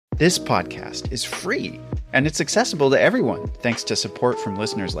This podcast is free, and it's accessible to everyone thanks to support from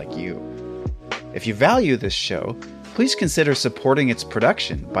listeners like you. If you value this show, please consider supporting its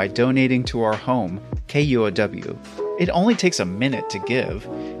production by donating to our home, KUOW. It only takes a minute to give,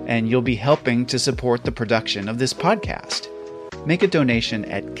 and you'll be helping to support the production of this podcast. Make a donation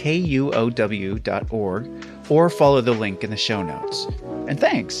at kuow.org or follow the link in the show notes. And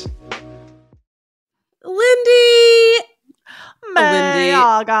thanks! Lindy!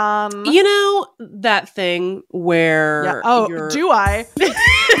 Megan. You know that thing where... Yeah. Oh, do I?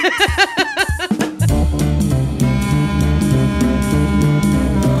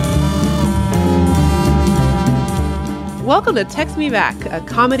 Welcome to Text Me Back, a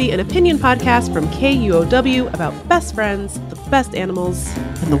comedy and opinion podcast from KUOW about best friends, the best animals,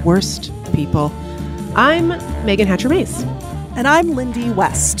 and the worst people. I'm Megan Hatcher-Mace. And I'm Lindy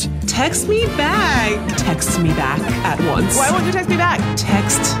West. Text me back. Text me back at once. Why won't you text me back?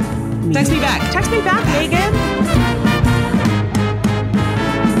 Text me back. Text me back, Megan.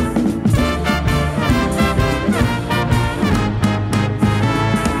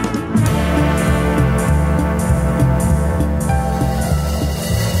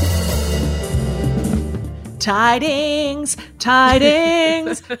 Tidings,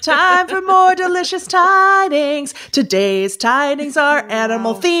 tidings, time for more delicious tidings. Today's tidings are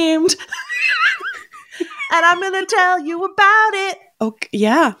animal themed. And I'm going to tell you about it. Okay,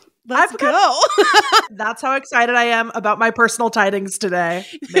 yeah. Let's go. That's how excited I am about my personal tidings today.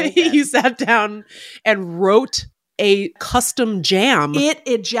 Megan. You sat down and wrote a custom jam. It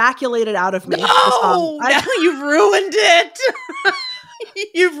ejaculated out of me. No! Now you've ruined it.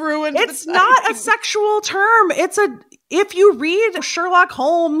 You've ruined it. It's not a sexual term. If you read Sherlock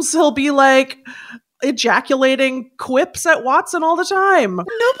Holmes, he'll be like ejaculating quips at Watson all the time.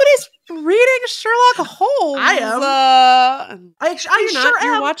 Nobody's reading Sherlock Holmes. I am. I sure am.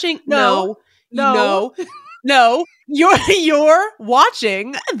 You're watching. No. No. You're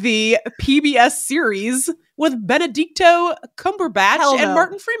watching the PBS series with Benedicto Cumberbatch and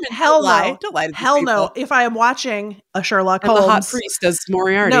Martin Freeman. Hell no. Don't lie to Hell people. no. If I am watching a Sherlock And Holmes, the hot priest as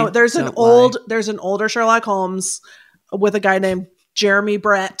Moriarty. No, there's an older Sherlock Holmes with a guy named Jeremy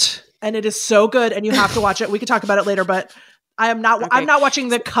Brett, and it is so good, and you have to watch it. We could talk about it later, but I'm not watching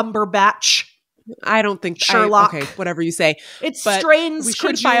the Cumberbatch. I don't think Sherlock. Okay, whatever you say. It But strains we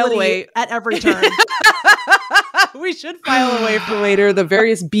should file away at every turn. We should file away for later the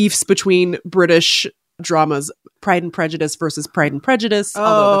various beefs between British dramas, Pride and Prejudice versus Pride and Prejudice.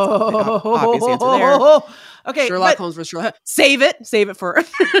 Although that's the obvious answer there. Okay, Sherlock Holmes versus Sherlock. Save it for.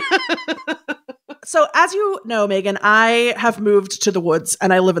 So as you know, Megan, I have moved to the woods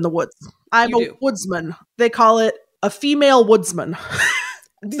and I live in the woods. I'm a woodsman. They call it a female woodsman.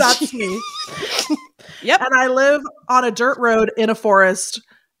 That's me. Yep. And I live on a dirt road in a forest.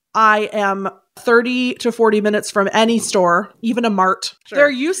 I am 30 to 40 minutes from any store, even a mart. Sure. There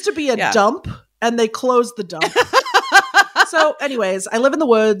used to be a dump and they closed the dump. So anyways, I live in the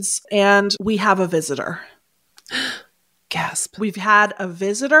woods and we have a visitor. Gasp. We've had a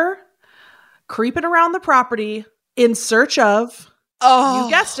visitor creeping around the property in search of, you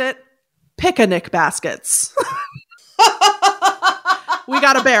guessed it, picnic baskets. We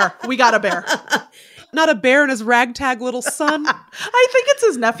got a bear. Not a bear and his ragtag little son. I think it's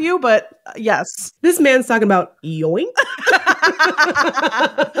his nephew, but yes. This man's talking about yoink.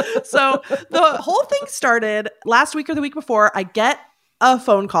 So the whole thing started last week or the week before. I get a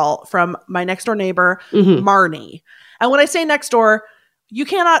phone call from my next door neighbor, Marnie. And when I say next door, you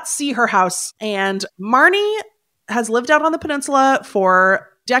cannot see her house. And Marnie has lived out on the peninsula for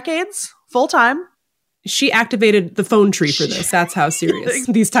decades, full time. She activated the phone tree for this. That's how serious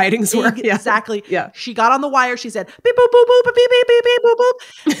these tidings were. Exactly. Yeah. She got on the wire. She said, beep, boop, boop, boop, beep, beep, beep, beep, boop,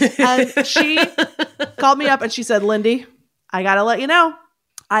 boop. And she called me up and she said, Lindy, I got to let you know,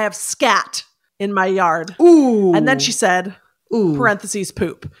 I have scat in my yard. Ooh. And then she said, parentheses,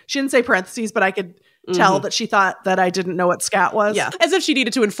 poop. She didn't say parentheses, but I could tell that she thought that I didn't know what scat was. Yeah. As if she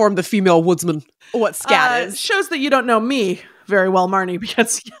needed to inform the female woodsman what scat is. Shows that you don't know me very well, Marnie,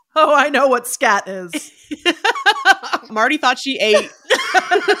 because, I know what scat is. Marty thought she ate.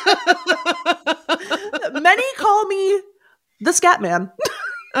 Many call me the scat man.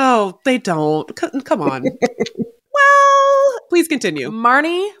 Oh, they don't. Come on. Well, please continue.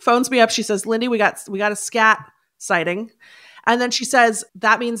 Marnie phones me up. She says, Lindy, we got a scat sighting. And then she says,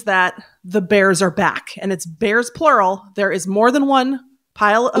 that means that the bears are back. And it's bears plural. There is more than one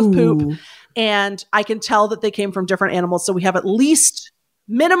pile of poop. And I can tell that they came from different animals. So we have at least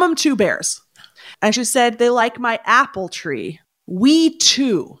minimum 2 bears. And she said, they like my apple tree. We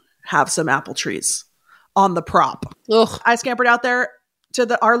too have some apple trees on the prop. Ugh. I scampered out there.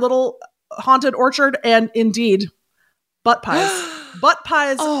 to our little haunted orchard, and indeed, butt pies. Butt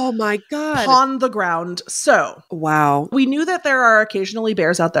pies. Oh my God. On the ground. So Wow. we knew that there are occasionally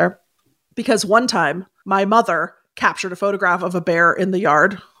bears out there because one time my mother captured a photograph of a bear in the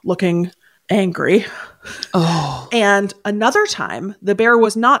yard looking angry. Oh. And another time the bear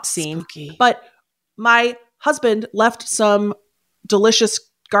was not seen, Spooky. but my husband left some delicious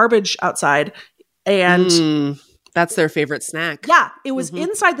garbage outside, and That's their favorite snack. yeah, it was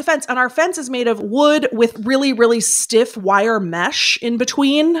inside the fence, and our fence is made of wood with really, really stiff wire mesh in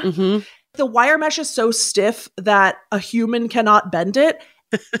between. The wire mesh is so stiff that a human cannot bend it.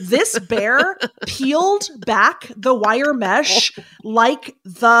 This bear peeled back the wire mesh like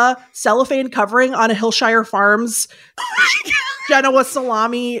the cellophane covering on a Hillshire Farms Genoa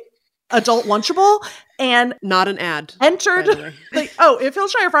salami adult Lunchable, and Not an ad. entered by the way. if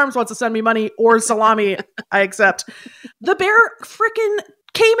Hillshire Farms wants to send me money or salami, I accept. The bear frickin'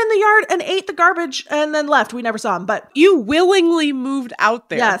 came in the yard and ate the garbage and then left. We never saw him, but You willingly moved out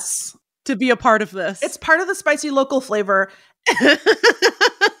there yes, to be a part of this. it's part of the spicy local flavor.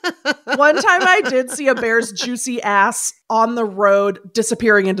 One time I did see a bear's juicy ass on the road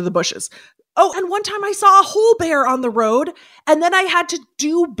disappearing into the bushes. Oh, and one time I saw a whole bear on the road, and then I had to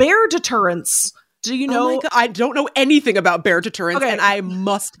do bear deterrence. Do you Oh know? my God. I don't know anything about bear deterrence, Okay. and I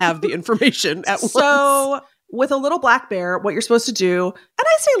must have the information at once. So with a little black bear, what you're supposed to do, and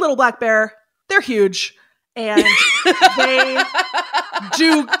I say little black bear, they're huge and they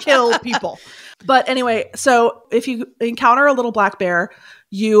do kill people. But anyway, so if you encounter a little black bear,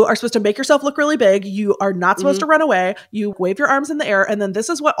 you are supposed to make yourself look really big. You are not supposed to run away. You wave your arms in the air. And then this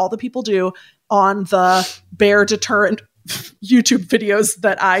is what all the people do on the bear deterrent YouTube videos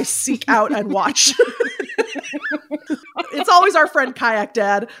that I seek out and watch. It's always our friend Kayak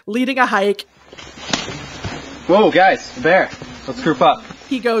Dad leading a hike. Whoa, guys, a bear. Let's group up.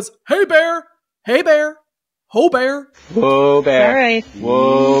 He goes, "Hey bear, hey bear, ho bear." Whoa, bear. All right.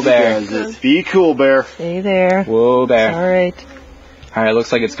 Whoa, bear. Be cool, bear. Stay there. Whoa, bear. All right. All right,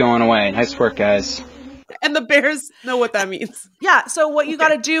 looks like it's going away. Nice work, guys. And the bears know what that means. Yeah, so what you got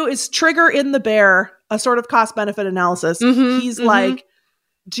to do is trigger in the bear a sort of cost benefit analysis. He's like,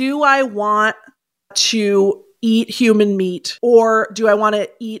 do I want to eat human meat or do I want to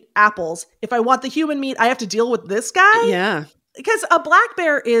eat apples? If I want the human meat, I have to deal with this guy? Yeah. Because a black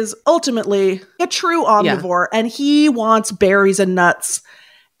bear is ultimately a true omnivore and he wants berries and nuts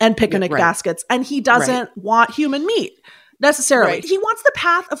and picnic Right. baskets and he doesn't want human meat necessarily. Right. He wants the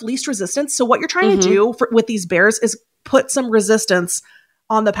path of least resistance. So what you're trying to do with these bears is put some resistance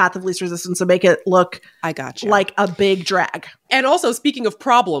on the path of least resistance to make it look I gotcha. like a big drag. And also, speaking of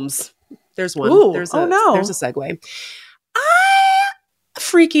problems, there's one. Ooh, there's oh no. There's a segue. I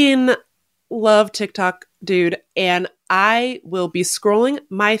freaking love TikTok, dude. And I will be scrolling.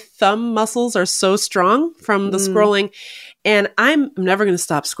 My thumb muscles are so strong from the scrolling. And I'm never going to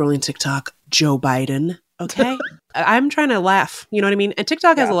stop scrolling TikTok. Joe Biden. Okay. I'm trying to laugh. You know what I mean? And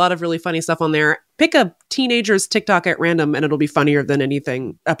TikTok has a lot of really funny stuff on there. Pick a teenager's TikTok at random and it'll be funnier than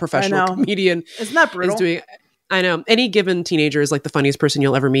anything a professional know. comedian Isn't that brutal? is doing. I know. Any given teenager is like the funniest person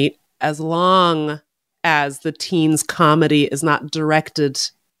you'll ever meet, as long as the teen's comedy is not directed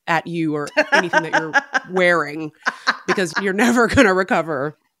at you or anything that you're wearing, because you're never going to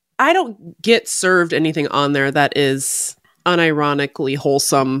recover. I don't get served anything on there that is unironically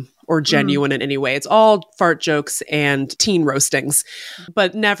wholesome or genuine in any way. It's all fart jokes and teen roastings,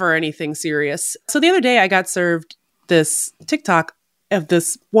 but never anything serious. So the other day I got served this TikTok of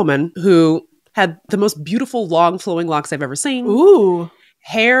this woman who had the most beautiful long flowing locks I've ever seen. Ooh.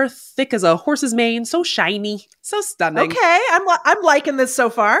 Hair thick as a horse's mane, so shiny, so stunning. Okay, I'm liking this so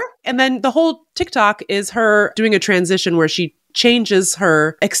far. And then the whole TikTok is her doing a transition where she changes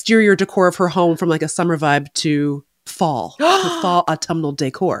her exterior decor of her home from like a summer vibe to fall autumnal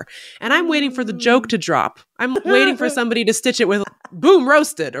decor. And I'm waiting for the joke to drop. I'm waiting for somebody to stitch it with boom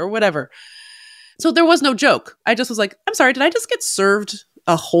roasted or whatever. So there was no joke. I just was like, I'm sorry, did I just get served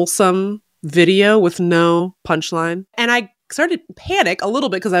a wholesome video with no punchline? And I started to panic a little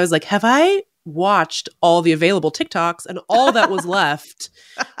bit because I was like, have I watched all the available TikToks and all that was left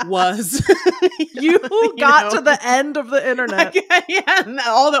was You got to the end of the internet. yeah, and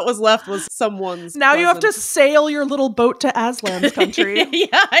all that was left was someone's Now you have to presence. sail your little boat to Aslan's country. Yeah,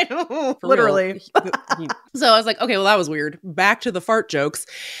 I know. For Literally. real. So I was like, okay, well, that was weird. Back to the fart jokes.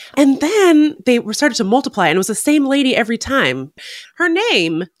 And then they were started to multiply, and it was the same lady every time. Her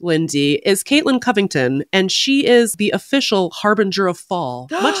name, Lindy, is Caitlin Covington, and she is the official harbinger of fall.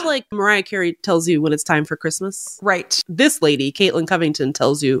 Much like Mariah Carey tells you when it's time for Christmas. Right, This lady, Caitlin Covington,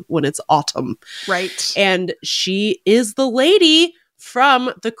 tells you when it's autumn. right. And she is the lady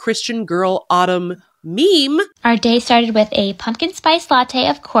from the Christian Girl Autumn meme. Our day started with a pumpkin spice latte,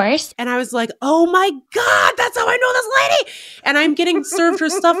 of course. And I was like, oh my God, that's how I know this lady. And I'm getting served her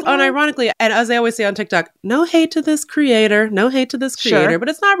stuff unironically. And as I always say on TikTok, no hate to this creator, Sure. but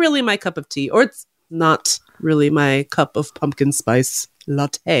it's not really my cup of tea, or it's not really my cup of pumpkin spice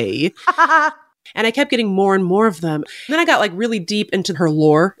latte. And I kept getting more and more of them. And then I got like really deep into her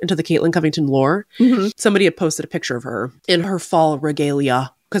lore, into the Caitlin Covington lore. Mm-hmm. Somebody had posted a picture of her in her fall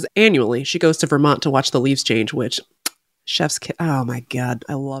regalia, because annually she goes to Vermont to watch the leaves change, which chef's kiss. Oh my God,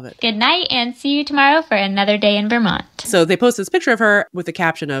 I love it. Good night and see you tomorrow for another day in Vermont. So they posted this picture of her with the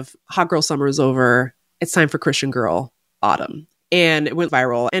caption of "Hot Girl Summer is over. It's time for Christian Girl Autumn." And it went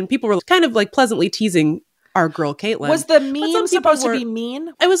viral. And people were kind of like pleasantly teasing our girl Caitlin. Was the some meme people supposed were- to be mean?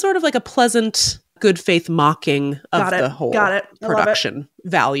 It was sort of like a pleasant, good faith mocking of Got it. the whole Got it. I love it. production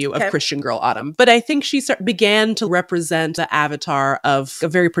value of Okay. Christian Girl Autumn. But I think she began to represent the avatar of a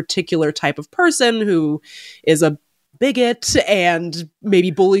very particular type of person who is a bigot and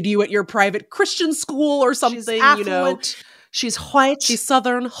maybe bullied you at your private Christian school or something. She's You know, affluent. She's white. she's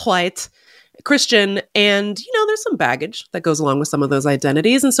Southern, white, Christian, and there's some baggage that goes along with some of those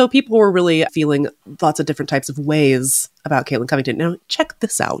identities. And so people were really feeling lots of different types of ways about Caitlin Covington. Now, check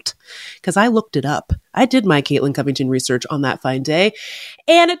this out, because I looked it up. I did my Caitlin Covington research on that fine day,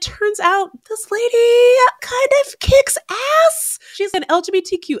 and it turns out this lady kind of kicks ass. She's an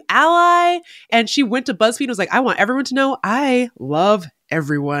LGBTQ ally, and she went to BuzzFeed and was like, I want everyone to know I love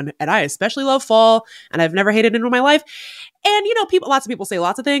everyone, and I especially love fall, and I've never hated anyone in my life. And, lots of people say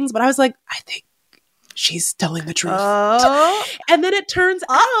lots of things, but I was like, I think she's telling the truth. Oh. And then it turns out,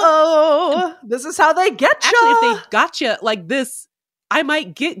 Uh-oh. This is how they get you. actually, if they got you like this, I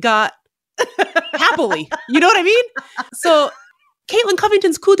might get got happily. You know what I mean? So Caitlin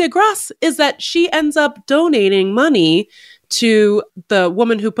Covington's coup de grace is that she ends up donating money to the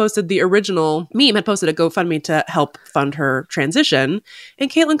woman who posted the original meme, had posted a GoFundMe to help fund her transition. And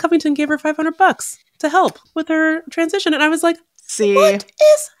Caitlin Covington gave her $500 to help with her transition. And I was like, See, what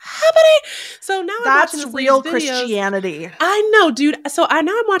is happening? So now I'm that's watching this real lady's videos. Christianity. I know, dude. So now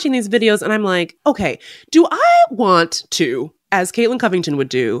I'm watching these videos and I'm like, okay, do I want to, as Caitlin Covington would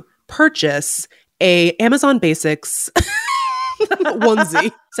do, purchase a Amazon Basics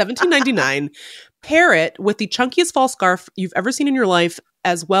onesie, $17.99, pair it with the chunkiest fall scarf you've ever seen in your life,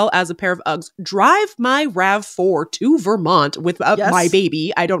 as well as a pair of Uggs, drive my RAV4 to Vermont with Yes. my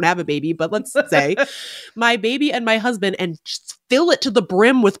baby. I don't have a baby, but let's say my baby and my husband, and just fill it to the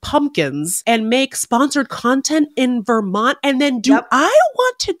brim with pumpkins and make sponsored content in Vermont. And then do Yep. I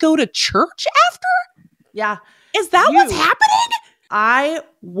want to go to church after? Yeah. Is that what's You- happening? I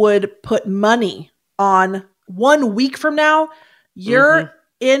would put money on 1 week from now. You're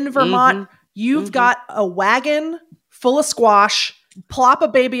in Vermont. You've got a wagon full of squash, plop a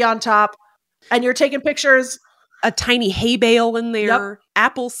baby on top, and you're taking pictures. A tiny hay bale in there, Yep.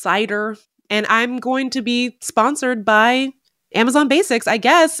 apple cider, and I'm going to be sponsored by Amazon Basics, I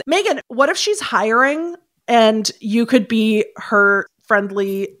guess. Megan, what if she's hiring and you could be her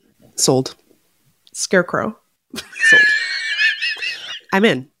friendly Sold. scarecrow? Sold. I'm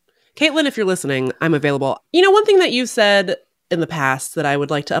in. Caitlin, if you're listening, I'm available. One thing that you've said in the past that I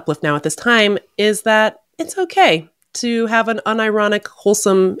would like to uplift now at this time is that it's okay to have an unironic,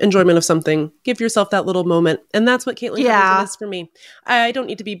 wholesome enjoyment of something. Give yourself that little moment. And that's what Caitlin Covington is for me. I don't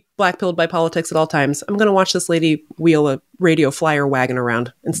need to be black-pilled by politics at all times. I'm going to watch this lady wheel a radio flyer wagon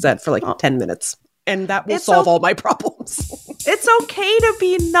around instead for like 10 minutes. And that will It's solve all my problems. It's okay to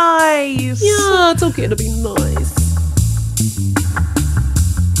be nice. Yeah, it's okay to be nice.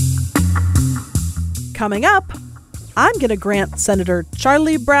 Coming up, I'm going to grant Senator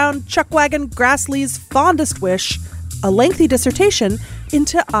Charlie Brown Chuckwagon Grassley's fondest wish, a lengthy dissertation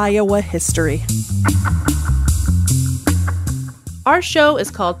into Iowa history. Our show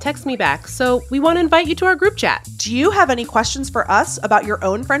is called Text Me Back, so we want to invite you to our group chat. Do you have any questions for us about your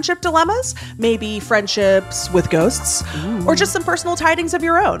own friendship dilemmas? Maybe friendships with ghosts? Or just some personal tidings of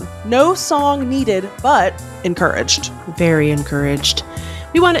your own? No song needed, but encouraged. Very encouraged.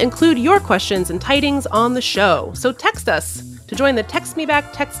 We want to include your questions and tidings on the show, so text us to join the Text Me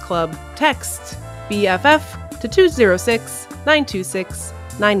Back Text Club. Text BFF to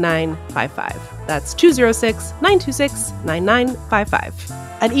 206-926-9955. That's 206-926-9955.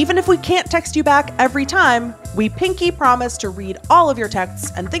 And even if we can't text you back every time, we pinky promise to read all of your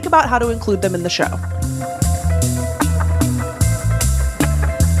texts and think about how to include them in the show.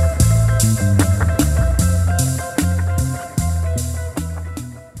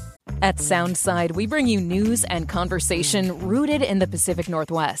 At Soundside, we bring you news and conversation rooted in the Pacific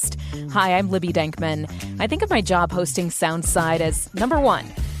Northwest. Hi, I'm Libby Denkman. I think of my job hosting Soundside as, number one,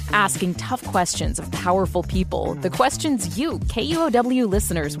 asking tough questions of powerful people, the questions you, KUOW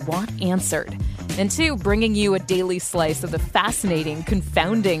listeners, want answered. And two, bringing you a daily slice of the fascinating,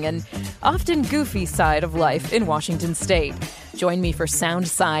 confounding, and often goofy side of life in Washington State. Join me for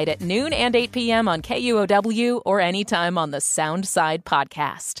Soundside at noon and 8 p.m. on KUOW or anytime on the Soundside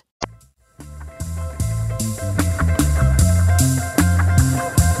podcast.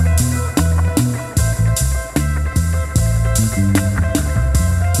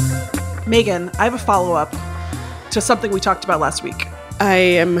 Megan, I have a follow-up to something we talked about last week. I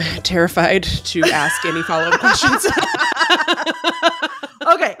am terrified to ask any follow-up questions.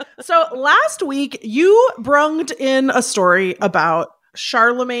 Okay, so last week you brunged in a story about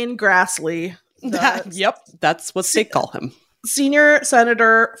Charlemagne Grassley, Yep, that's what they call him. senior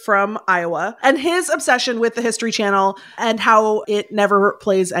senator from Iowa, and his obsession with the History Channel and how it never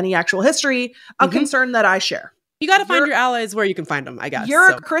plays any actual history, a concern that I share. You got to find your allies where you can find them, I guess. You're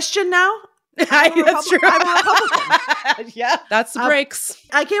a Christian now? That's true. I'm a Republican. Yeah, that's the breaks.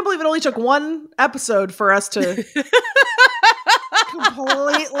 I can't believe it only took one episode for us to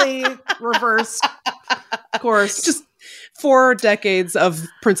completely reverse course. Just 4 decades of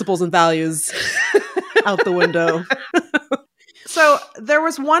principles and values out the window. So there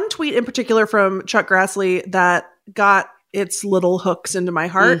was one tweet in particular from Chuck Grassley that got its little hooks into my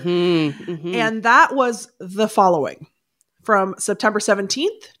heart. And that was the following. From September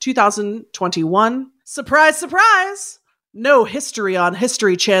 17th, 2021. Surprise, surprise! No history on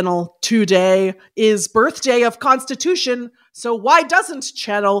History Channel today is birthday of Constitution, so why doesn't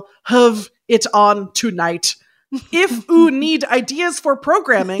Channel have it on tonight? If you need ideas for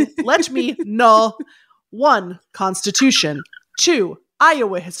programming, let me know. 1. Constitution. 2.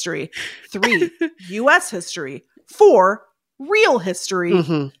 Iowa history. 3. U.S. history. 4. Real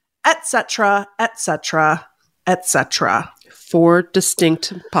history. Etc., etc., etc. 4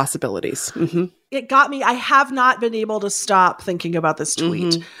 distinct possibilities. It got me. I have not been able to stop thinking about this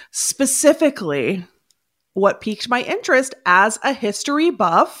tweet. Specifically, what piqued my interest as a history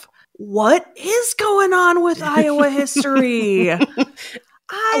buff. What is going on with Iowa history?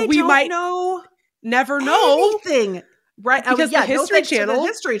 We might know. Never know. Anything. Right. Because the History Channel. The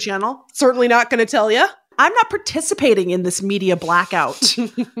History Channel. Certainly not going to tell you. I'm not participating in this media blackout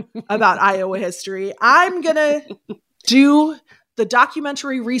about Iowa history. I'm going to do the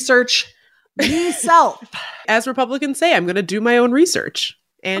documentary research myself. As Republicans say, I'm going to do my own research.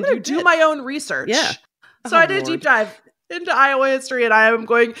 And you do my own research. Yeah. So I did a deep dive into Iowa history, and I am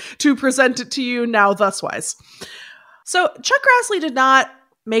going to present it to you now thuswise. So Chuck Grassley did not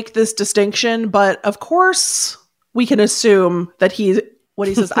make this distinction, but of course we can assume that when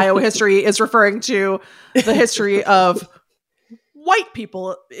he says Iowa history is referring to the history of white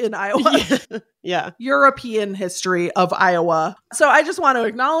people in Iowa. Yeah. European history of Iowa. So I just want to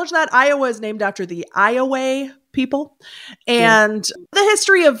acknowledge that Iowa is named after the Iowa people. And the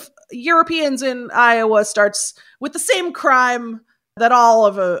history of Europeans in Iowa starts with the same crime that all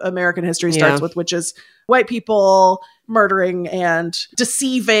of American history starts with, which is white people murdering and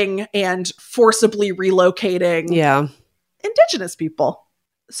deceiving and forcibly relocating indigenous people.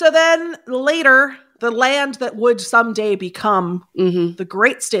 So then later, the land that would someday become the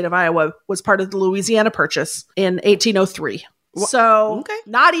great state of Iowa was part of the Louisiana Purchase in 1803. So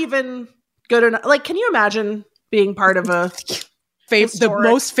not even good enough. Like, can you imagine being part of the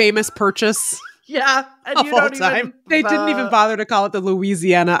most famous purchase? Yeah. And of all time. They didn't even bother to call it the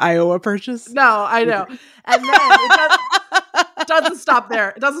Louisiana-Iowa Purchase. No, I know. And then it doesn't stop there.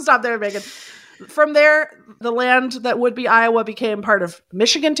 It doesn't stop there, Megan. From there, the land that would be Iowa became part of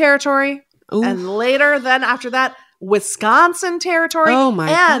Michigan Territory. Ooh. And later, then after that, Wisconsin Territory. Oh my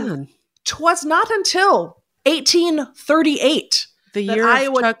God. 'Twas not until 1838. The year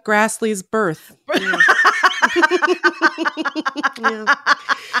of Chuck Grassley's birth.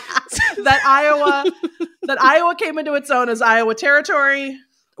 that Iowa came into its own as Iowa Territory.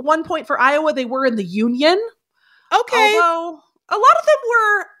 1 point for Iowa, they were in the Union. Okay. Although a lot of them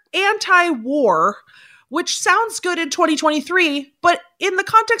were anti-war, which sounds good in 2023, but in the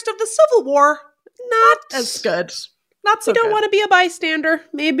context of the Civil War, not as good. Not so good. You don't want to be a bystander,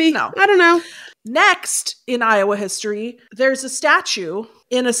 maybe. No. I don't know. Next, in Iowa history, there's a statue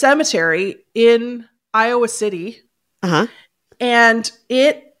in a cemetery in Iowa City. And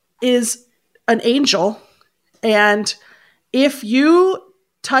it is an angel. And if you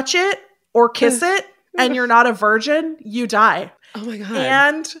touch it or kiss it and you're not a virgin, you die. Oh my God.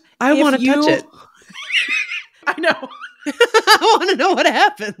 And I want to touch it. I know. I want to know what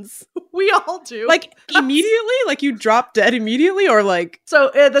happens. We all do. Like immediately? Like you drop dead immediately, or like? So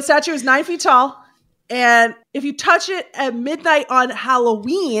the statue is 9 feet tall. And if you touch it at midnight on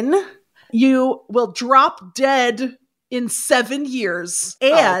Halloween, you will drop dead in 7 years.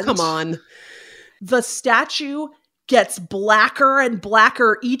 And come on. The statue gets blacker and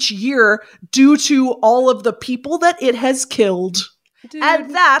blacker each year due to all of the people that it has killed. Dude.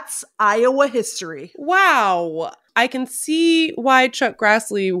 And that's Iowa history. Wow. I can see why Chuck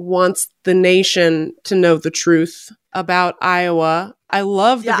Grassley wants the nation to know the truth about Iowa. I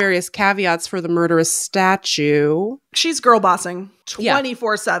love the various caveats for the murderous statue. She's girl bossing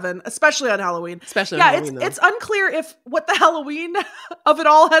 24/7, especially on Halloween. Especially on Halloween, it's unclear if what the Halloween of it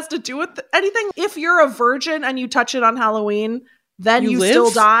all has to do with anything. If you're a virgin and you touch it on Halloween, then you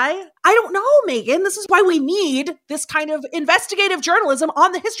still die. I don't know, Megan. This is why we need this kind of investigative journalism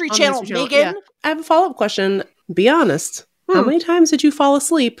on the History Channel, Megan. Yeah. I have a follow-up question. Be honest. How many times did you fall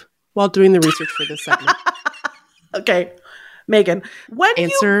asleep while doing the research for this segment? Okay, Megan. When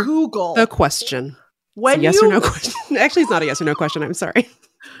Answer you Google the question. When it's a yes or no question. Actually, it's not a yes or no question. I'm sorry.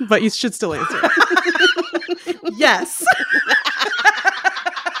 But you should still answer. Yes.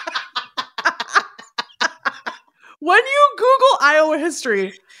 When you Google Iowa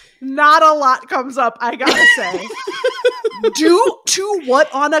history, not a lot comes up, I gotta say. Due to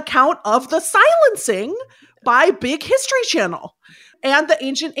what? On account of the silencing by Big History Channel. And the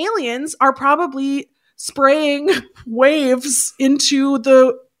ancient aliens are probably spraying waves into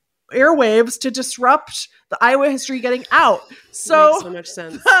the airwaves to disrupt the Iowa history getting out. So, makes so much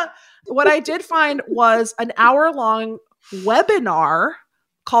sense. What I did find was an hour-long webinar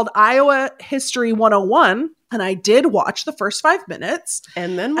called Iowa History 101. And I did watch the first 5 minutes.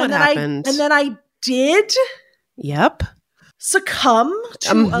 And then what happened? And then I did succumb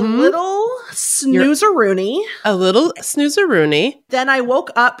to a little snoozeroony. A little snoozeroony. Then I woke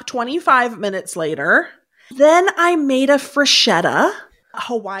up 25 minutes later. Then I made a frischetta,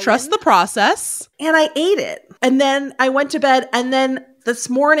 Hawaiian. Trust the process. And I ate it. And then I went to bed. And then this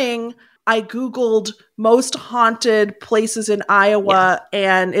morning, I Googled most haunted places in Iowa,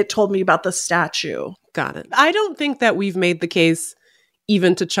 and it told me about the statue. Got it. I don't think that we've made the case,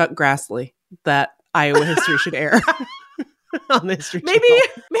 even to Chuck Grassley, that Iowa history should air on the History Channel.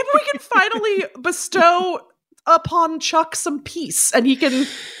 Maybe we can finally bestow upon Chuck some peace, and he can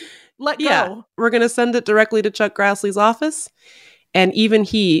let go. We're going to send it directly to Chuck Grassley's office, and even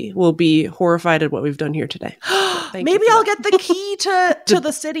he will be horrified at what we've done here today. Maybe I'll get the key to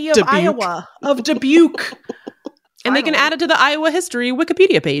the city of Dubuque. Iowa, of Dubuque. And they can add it to the Iowa history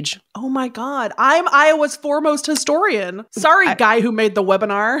Wikipedia page. Oh my God. I'm Iowa's foremost historian. Sorry, guy who made the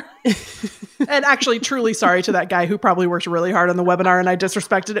webinar. And actually, truly sorry to that guy who probably worked really hard on the webinar and I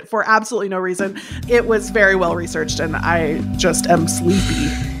disrespected it for absolutely no reason. It was very well researched and I just am sleepy.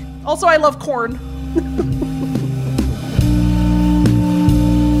 Also, I love corn.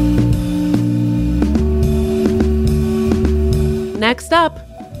 Next up,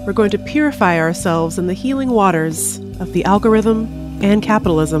 we're going to purify ourselves in the healing waters of the algorithm and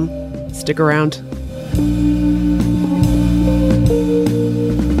capitalism. Stick around.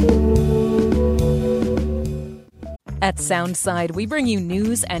 At Soundside, we bring you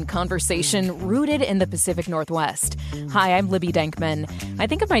news and conversation rooted in the Pacific Northwest. Hi, I'm Libby Denkman. I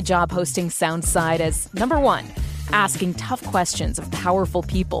think of my job hosting Soundside as, number one, asking tough questions of powerful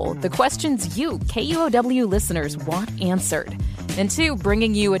people, the questions you, KUOW listeners, want answered. And two,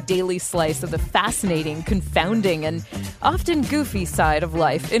 bringing you a daily slice of the fascinating, confounding, and often goofy side of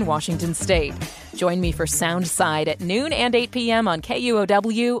life in Washington State. Join me for Soundside at noon and 8 p.m. on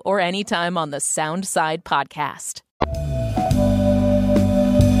KUOW or anytime on the Soundside podcast.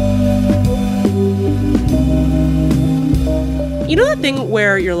 You know that thing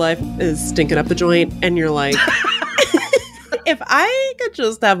where your life is stinking up the joint and you're like, if I could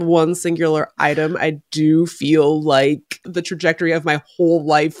just have one singular item, I do feel like the trajectory of my whole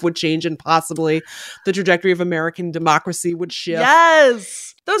life would change and possibly the trajectory of American democracy would shift.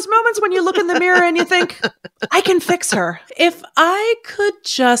 Yes. Those moments when you look in the mirror and you think, I can fix her. If I could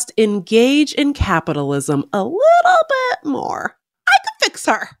just engage in capitalism a little bit more, I could fix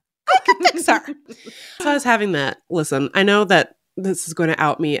her. I could fix her. So I was having that. Listen, I know that this is going to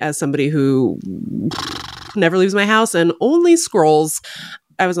out me as somebody who never leaves my house and only scrolls.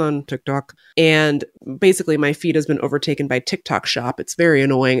 I was on TikTok and basically my feed has been overtaken by TikTok Shop. It's very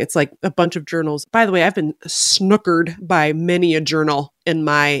annoying. It's like a bunch of journals. By the way, I've been snookered by many a journal in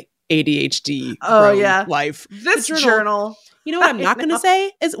my ADHD life. This journal. You know what I'm not going to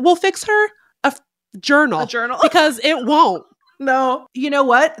say is we'll fix her a journal. A journal. Because it won't. No. You know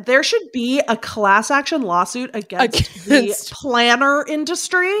what? There should be a class action lawsuit against the planner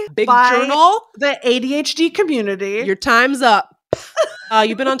industry. Big by Journal. the ADHD community. Your time's up.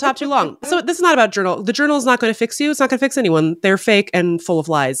 You've been on top too long. So this is not about Journal. The Journal is not going to fix you. It's not going to fix anyone. They're fake and full of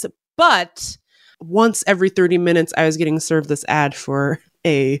lies. But once every 30 minutes, I was getting served this ad for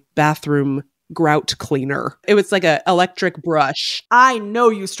a bathroom grout cleaner. It was like an electric brush. I know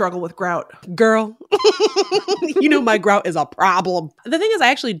you struggle with grout. Girl, you know my grout is a problem. The thing is,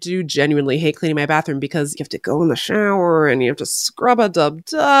 I actually do genuinely hate cleaning my bathroom because you have to go in the shower and you have to scrub a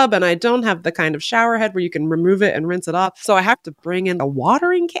dub-dub, and I don't have the kind of shower head where you can remove it and rinse it off. So I have to bring in a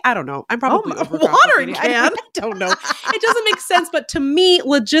watering can. I don't know. I'm probably watering can. I don't know. It doesn't make sense, but to me,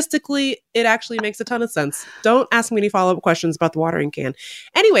 logistically, it actually makes a ton of sense. Don't ask me any follow-up questions about the watering can.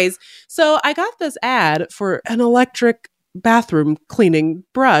 Anyways, so I got this ad for an electric bathroom cleaning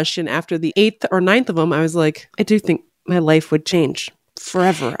brush, and after the 8th or 9th of them, I was like, I do think my life would change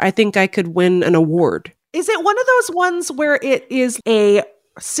forever. I think I could win an award. Is it one of those ones where it is a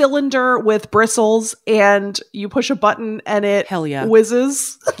cylinder with bristles and you push a button and it Hell yeah.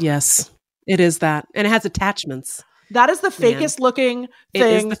 whizzes? Yes, it is that. And it has attachments. That is the fakest looking thing. It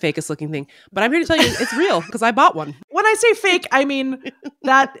is the fakest looking thing. But I'm here to tell you it's real because I bought one. When I say fake, I mean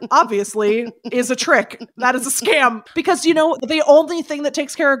that obviously is a trick. That is a scam. Because, you know, the only thing that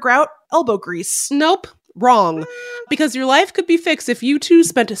takes care of grout, elbow grease. Nope. Wrong. Because your life could be fixed if you two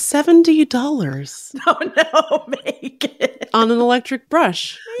spent $70 No, Megan. on an electric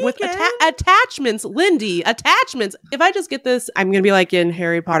brush with attachments. Lindy, attachments. If I just get this, I'm going to be like in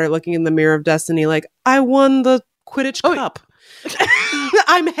Harry Potter looking in the mirror of destiny, like, I won the Quidditch Cup.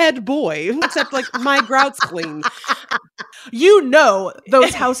 I'm head boy, except like my grout's clean. You know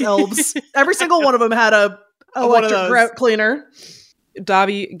those house elves. Every single one of them had a electric grout cleaner.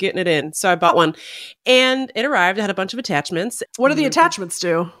 Dobby getting it in. So I bought one. And it arrived. It had a bunch of attachments. What do the attachments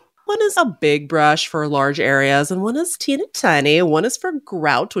do? One is a big brush for large areas, and one is teeny tiny. One is for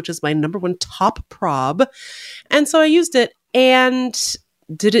grout, which is my number one top prob. And so I used it. And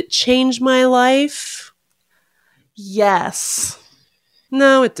did it change my life? Yes.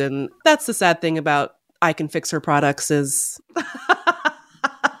 No, it didn't. That's the sad thing about I Can Fix Her products is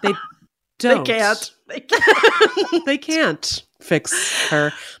they don't. They can't. They can't fix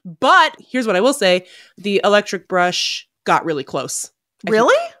her. But here's what I will say. The electric brush got really close.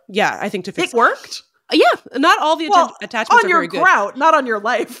 Really? I think to fix it worked? Yeah. Not all the attachments on are your very good. grout, not on your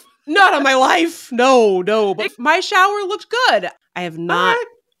life. Not on my life. No. But my shower looked good. I have not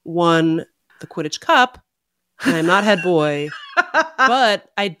won the Quidditch Cup, and I'm not head boy, but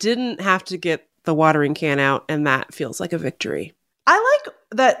I didn't have to get the watering can out, and that feels like a victory. I like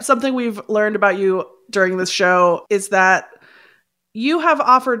that something we've learned about you during this show is that you have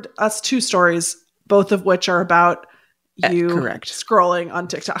offered us 2 stories, both of which are about you scrolling on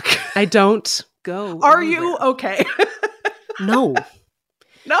TikTok. I don't go. Are you okay? No.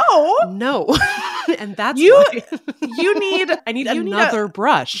 No. And that's why. I need another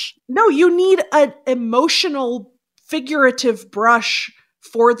brush. No, you need an emotional, figurative brush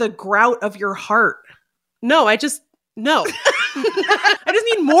for the grout of your heart. No. I just need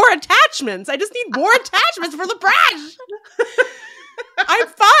more attachments. I just need more attachments for the brush. I'm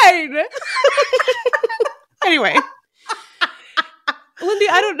fine. Anyway. Lindy,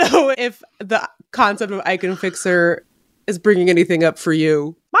 I don't know if the concept of I Can Fix Her is bringing anything up for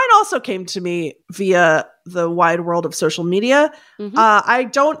you. Mine also came to me via the wide world of social media. Mm-hmm. I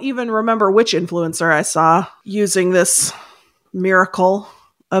don't even remember which influencer I saw using this miracle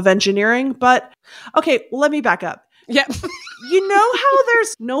of engineering, but okay, let me back up. Yeah. You know how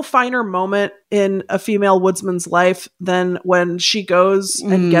there's no finer moment in a female woodsman's life than when she goes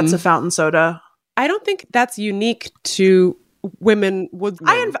and gets a fountain soda? I don't think that's unique to women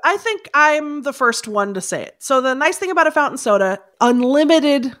woodsmen. I think I'm the first one to say it. So the nice thing about a fountain soda,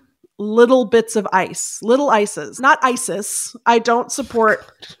 unlimited little bits of ice, little ices, not ISIS. I don't support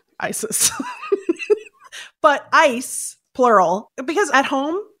ISIS, but ice, plural, because at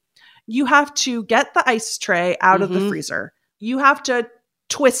home you have to get the ice tray out of the freezer. You have to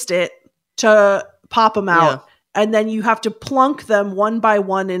twist it to pop them out. Yeah. And then you have to plunk them one by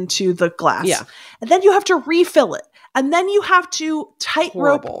one into the glass. Yeah. And then you have to refill it. And then you have to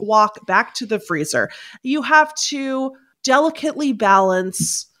tightrope walk back to the freezer. You have to delicately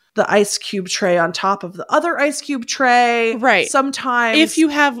balance the ice cube tray on top of the other ice cube tray. Right. Sometimes. If you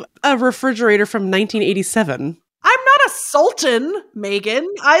have a refrigerator from 1987. I'm not a sultan, Megan.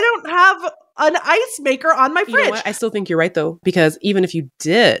 I don't have an ice maker on my fridge. You know what? I still think you're right, though, because even if you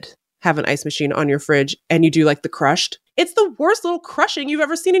did have an ice machine on your fridge and you do like the crushed, It's the worst little crushing you've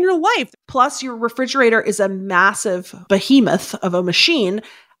ever seen in your life. Plus, your refrigerator is a massive behemoth of a machine.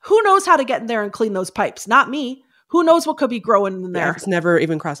 Who knows how to get in there and clean those pipes? Not me. Who knows what could be growing in there? It's never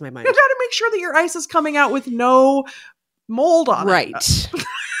even crossed my mind. You got to make sure that your ice is coming out with no mold on it. Right.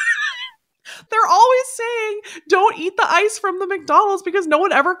 They're always saying, don't eat the ice from the McDonald's because no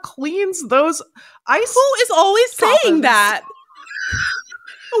one ever cleans those ice. Who is always saying coffins. that?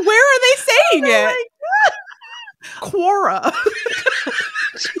 Where are they saying it? Like, Quora.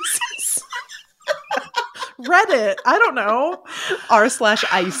 Jesus. Reddit. I don't know.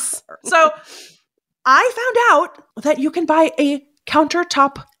 r/ice. So I found out that you can buy a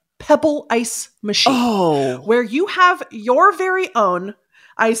countertop pebble ice machine where you have your very own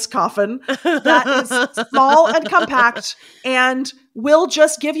ice coffin that is small and compact and will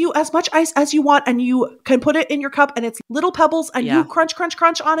just give you as much ice as you want, and you can put it in your cup and it's little pebbles and you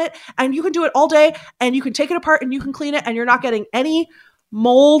crunch on it, and you can do it all day, and you can take it apart and you can clean it, and you're not getting any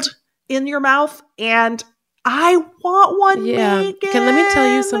mold in your mouth. And I want one. Megan. Let me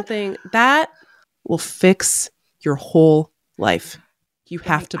tell you something that will fix your whole life. You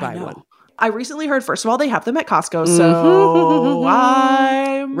have to buy one. I recently heard, first of all, they have them at Costco, so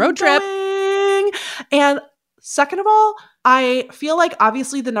I'm road trip. going. And second of all, I feel like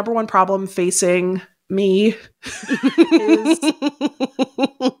obviously the number one problem facing me is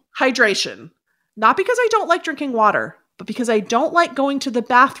hydration. Not because I don't like drinking water, but because I don't like going to the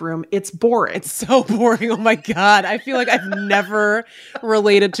bathroom. It's boring. It's so boring. Oh my God. I feel like I've never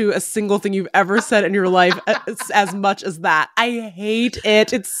related to a single thing you've ever said in your life as much as that. I hate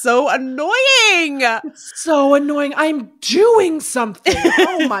it. It's so annoying. It's so annoying. I'm doing something.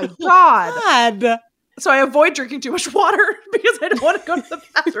 Oh my God. So I avoid drinking too much water because I don't want to go to the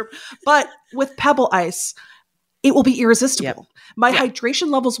bathroom. But with Pebble Ice, it will be irresistible. Yep. My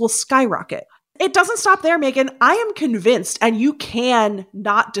hydration levels will skyrocket. It doesn't stop there, Megan. I am convinced, and you can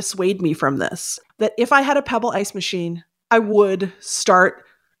not dissuade me from this, that if I had a Pebble Ice machine, I would start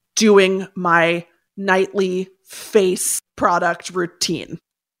doing my nightly face product routine.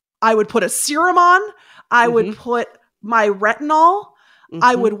 I would put a serum on. I would put my retinol.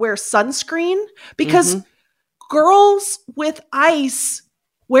 I would wear sunscreen, because girls with ice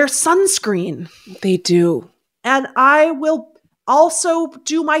wear sunscreen. They do. And I will also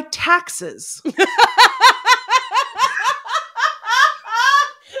do my taxes.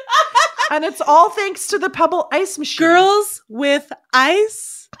 And it's all thanks to the Pebble Ice machine. Girls with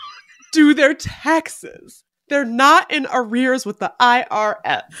ice do their taxes. They're not in arrears with the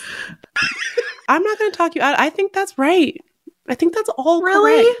IRS. I'm not going to talk you out. I think that's right. I think that's all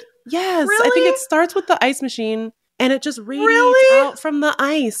correct. Yes. Really? I think it starts with the ice machine and it just radiates out from the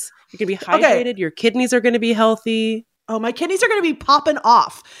ice. You're going to be hydrated. Okay. Your kidneys are going to be healthy. Oh, my kidneys are going to be popping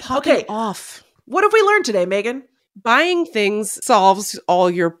off. Off. What have we learned today, Megan? Buying things solves all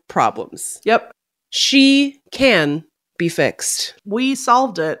your problems. Yep. She can be fixed. We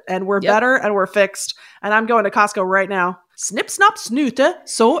solved it, and we're better, and we're fixed. And I'm going to Costco right now. Snip, snap, snute,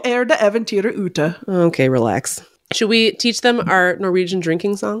 så det eventyret ute. Okay, relax. Should we teach them our Norwegian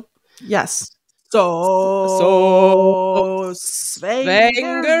drinking song? Yes. Så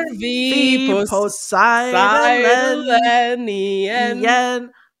svänger vi på seilen igen.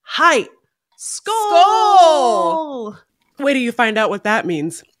 Hei! Skål! Wait till you find out what that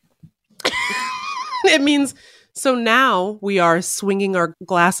means. It means, so now we are swinging our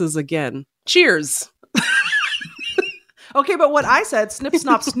glasses again. Cheers. Okay, but what I said, snip,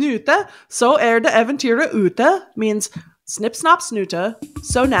 snap, snute, så det eventyret ute, means snip, snap, snute,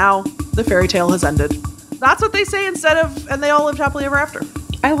 so now the fairy tale has ended. That's what they say instead of, and they all lived happily ever after.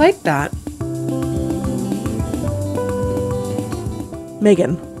 I like that.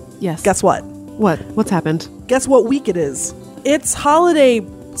 Megan. Yes. Guess what? What? What's happened? Guess what week it is? It's holiday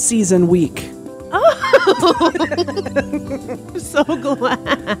season week. Oh, I'm so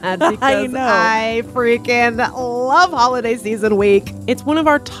glad because I freaking love holiday season week. It's one of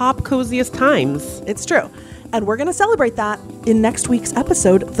our top coziest times. It's true. And we're going to celebrate that in next week's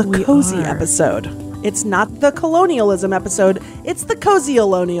episode, the cozy episode. It's not the colonialism episode. It's the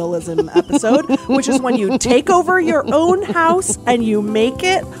cozy-olonialism episode, which is when you take over your own house and you make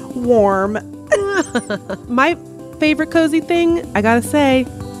it warm. My favorite cozy thing, I gotta say,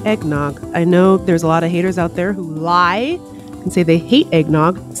 eggnog. I know there's a lot of haters out there who lie and say they hate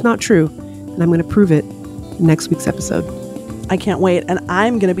eggnog. It's not true. And I'm going to prove it in next week's episode. I can't wait. And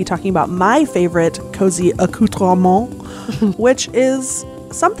I'm going to be talking about my favorite cozy accoutrement, which is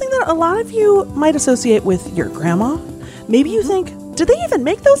something that a lot of you might associate with your grandma. Maybe you think, do they even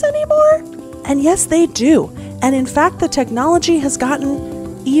make those anymore? And yes, they do. And in fact, the technology has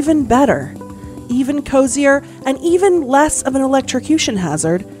gotten even better. even cozier, and even less of an electrocution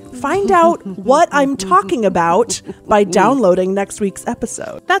hazard, find out what I'm talking about by downloading next week's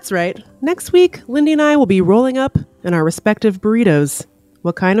episode. That's right. Next week, Lindy and I will be rolling up in our respective burritos.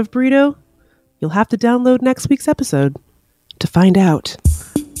 What kind of burrito? You'll have to download next week's episode to find out.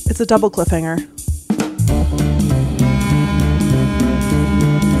 It's a double cliffhanger.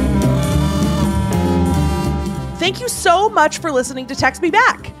 Thank you so much for listening to Text Me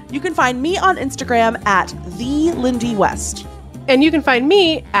Back. You can find me on Instagram at @TheLindyWest. And you can find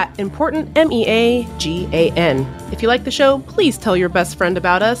me at Important MEAGAN. If you like the show, please tell your best friend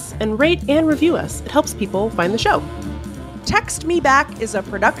about us and rate and review us. It helps people find the show. Text Me Back is a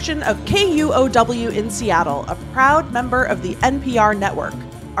production of KUOW in Seattle, a proud member of the NPR network.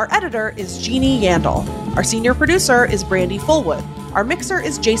 Our editor is Jeannie Yandel. Our senior producer is Brandy Fullwood. Our mixer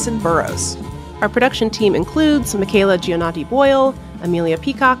is Jason Burrows. Our production team includes Michaela Giannotti-Boyle, Amelia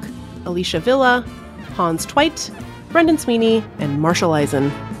Peacock, Alicia Villa, Hans Twite, Brendan Sweeney, and Marshall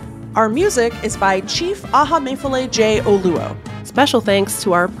Eisen. Our music is by Chief Ahamefule J. Oluo. Special thanks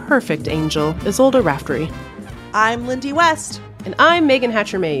to our perfect angel, Isolde Raftery. I'm Lindy West. And I'm Megan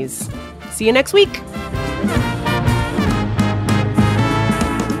Hatcher-Mays. See you next week.